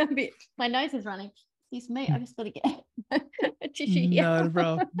 My nose is running. Excuse me, I just got to get a tissue here. No,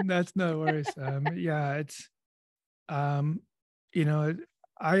 bro, that's no worries. Yeah, it's, um, you know,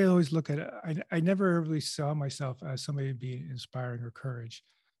 I always look at it. I never really saw myself as somebody being inspiring or courage.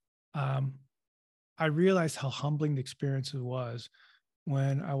 Um, I realized how humbling the experience was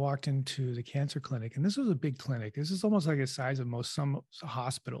when I walked into the cancer clinic, and this was a big clinic. This is almost like the size of some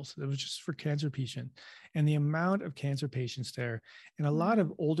hospitals. It was just for cancer patients, and the amount of cancer patients there, and a lot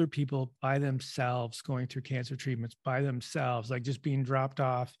of older people by themselves going through cancer treatments by themselves, like just being dropped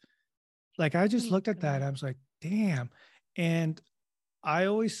off. Like, I just looked at that, I was like, damn. And I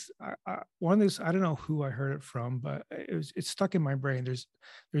always, one of those, I don't know who I heard it from, but it's stuck in my brain.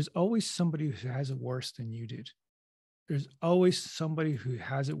 There's always somebody who has it worse than you did. There's always somebody who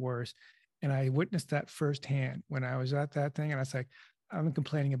has it worse. And I witnessed that firsthand when I was at that thing. And I was like, I'm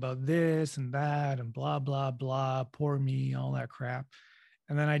complaining about this and that and blah, blah, blah, poor me, all that crap.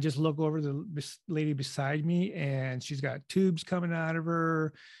 And then I just look over the lady beside me, and she's got tubes coming out of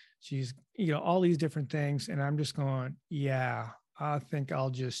her. She's, all these different things. And I'm just going, yeah, I think I'll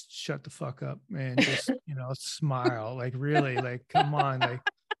just shut the fuck up and just, smile. Like, really, like, come on. Like,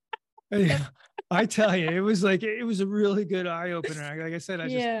 I tell you, it was a really good eye opener. Like I said,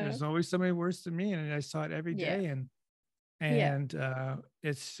 Yeah. there's always somebody worse than me. And I saw it every Yeah. day. And, Yeah.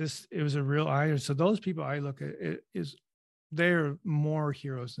 it was a real eye. So those people I look at they're more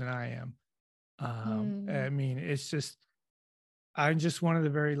heroes than I am. I mean, it's just, I'm just one of the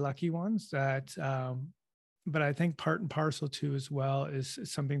very lucky ones that, but I think part and parcel too, as well, is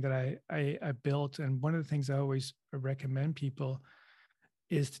something that I built. And one of the things I always recommend people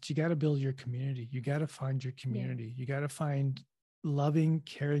is that you got to build your community. You got to find your community. You got to find loving,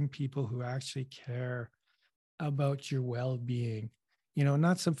 caring people who actually care about your well-being,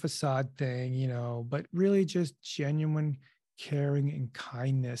 not some facade thing, but really just genuine caring and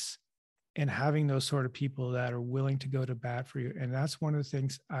kindness, and having those sort of people that are willing to go to bat for you. And that's one of the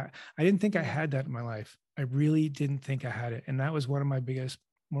things I didn't think I had that in my life. I really didn't think I had it. And that was one of my biggest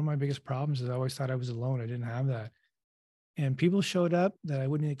problems, is I always thought I was alone. I didn't have that. And people showed up that I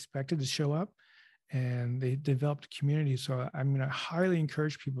wouldn't have expected to show up, and they developed a community. So I'm going to highly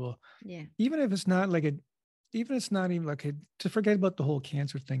encourage people, even if it's not like even it's not even like to forget about the whole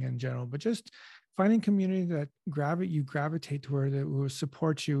cancer thing in general, but just finding community that you gravitate toward, that will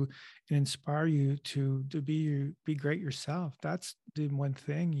support you and inspire you to be great yourself. That's the one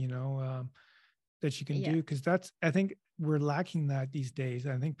thing, that you can Yeah. do, because that's, I think we're lacking that these days.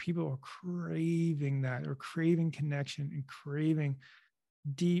 I think people are craving that, or craving connection and craving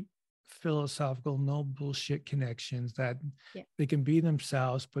deep philosophical, no bullshit connections that Yeah. they can be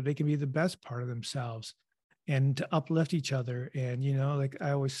themselves, but they can be the best part of themselves, and to uplift each other. And, like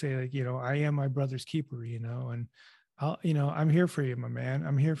I always say, like, I am my brother's keeper, and I'm here for you, my man.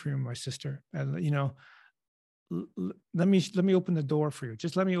 I'm here for you, my sister. And, let me open the door for you.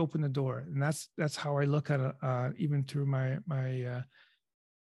 Just let me open the door. And that's how I look at it, even through my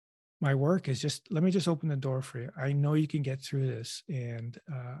work, is just, let me just open the door for you. I know you can get through this. And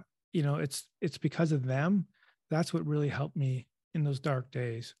it's because of them. That's what really helped me in those dark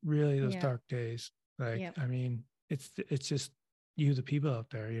days, really, those Yeah. dark days. Like, Yeah. I mean, it's just you, the people out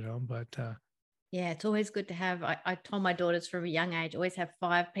there, but Yeah, it's always good to have. I told my daughters from a young age, always have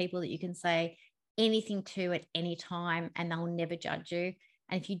 5 people that you can say anything to at any time, and they'll never judge you.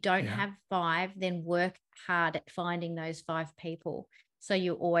 And if you don't yeah, have 5, then work hard at finding those 5 people. So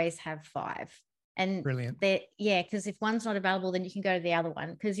you always have 5. And brilliant. yeah, because if one's not available, then you can go to the other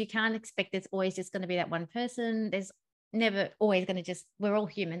one, because you can't expect there's always just going to be that one person. There's never always going to we're all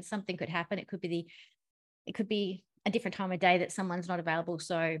humans. Something could happen. It could be a different time of day that someone's not available.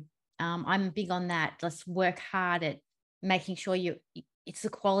 So I'm big on that. Let's work hard at making sure it's the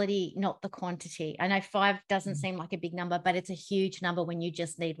quality, not the quantity. I know 5 doesn't seem like a big number, but it's a huge number when you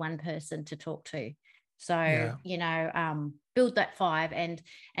just need one person to talk to. So, Yeah, build that 5, and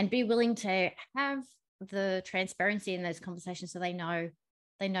be willing to have the transparency in those conversations, so they know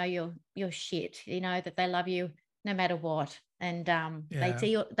your shit, that they love you no matter what. And yeah.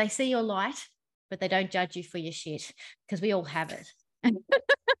 they see your light, but they don't judge you for your shit, because we all have it.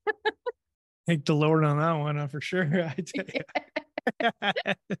 Thank the Lord on that one, for sure. I tell you.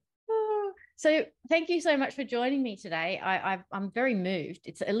 So thank you so much for joining me today. I'm very moved.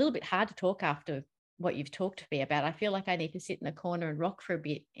 It's a little bit hard to talk after what you've talked to me about. I feel like I need to sit in the corner and rock for a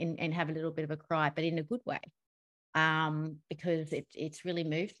bit and have a little bit of a cry, but in a good way, because it's really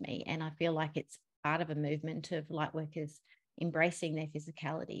moved me. And I feel like it's part of a movement of light workers embracing their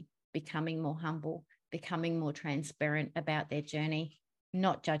physicality, becoming more humble, becoming more transparent about their journey,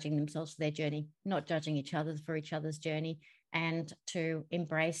 not judging themselves for their journey, not judging each other for each other's journey, and to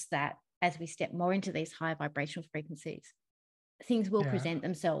embrace that as we step more into these high vibrational frequencies. Things will Yeah. present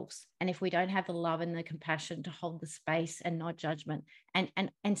themselves. And if we don't have the love and the compassion to hold the space and not judgment,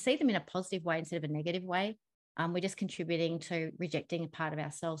 and see them in a positive way instead of a negative way, we're just contributing to rejecting a part of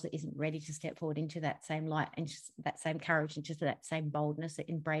ourselves that isn't ready to step forward into that same light and just that same courage and just that same boldness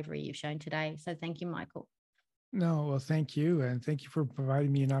and bravery you've shown today. So thank you, Michael. No, well, thank you. And thank you for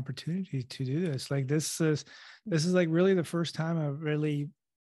providing me an opportunity to do this. Like, this is like really the first time I've really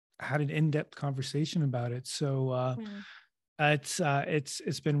had an in-depth conversation about it. So,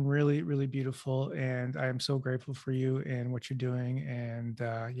 it's been really, really beautiful, and I am so grateful for you and what you're doing. And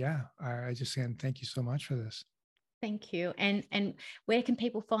yeah, I just saying thank you so much for this. Thank you. And where can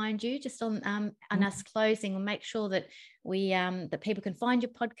people find you? Just on us closing, we'll make sure that we that people can find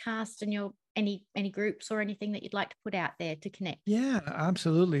your podcast and your any groups or anything that you'd like to put out there to connect. Yeah,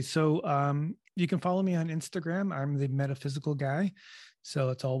 absolutely. So you can follow me on Instagram. I'm the metaphysical guy. So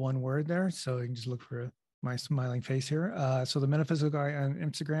it's all one word there. So you can just look for my smiling face here. So the metaphysical guy on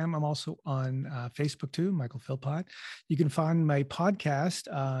Instagram. I'm also on Facebook too, Michael Philpott. You can find my podcast.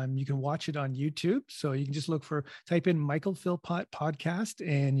 You can watch it on YouTube. So you can just type in Michael Philpott podcast,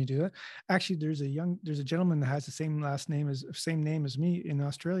 and you do it. Actually, there's a gentleman that has the same name as me in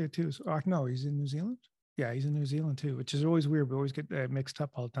Australia too. So no, he's in New Zealand. Yeah, he's in New Zealand too, which is always weird. We always get mixed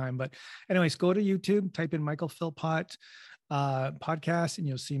up all the time. But anyways, go to YouTube, type in Michael Philpott podcast, and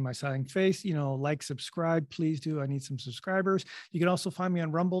you'll see my smiling face. Like, subscribe, please do. I need some subscribers. You can also find me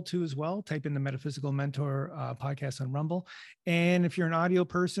on Rumble too as well. Type in the Metaphysical Mentor podcast on Rumble. And if you're an audio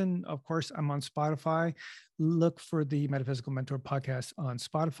person, of course, I'm on Spotify. Look for the Metaphysical Mentor podcast on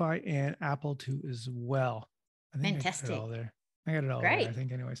Spotify and Apple too as well. I think Fantastic. I got it all there. Great. I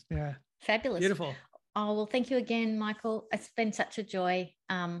think, anyways. Yeah. Fabulous. Beautiful. Oh, well, thank you again, Michael. It's been such a joy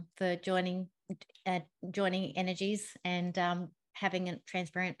for joining energies and having a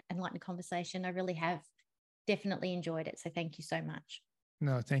transparent, enlightened conversation. I really have definitely enjoyed it. So thank you so much.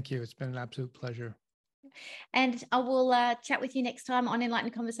 No, thank you. It's been an absolute pleasure. And I will chat with you next time on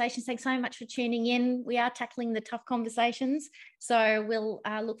Enlightened Conversations. Thanks so much for tuning in. We are tackling the tough conversations. So we'll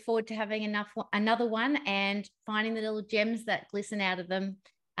look forward to having another one and finding the little gems that glisten out of them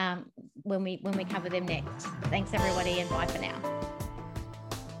when we cover them next. Thanks everybody, and bye for now.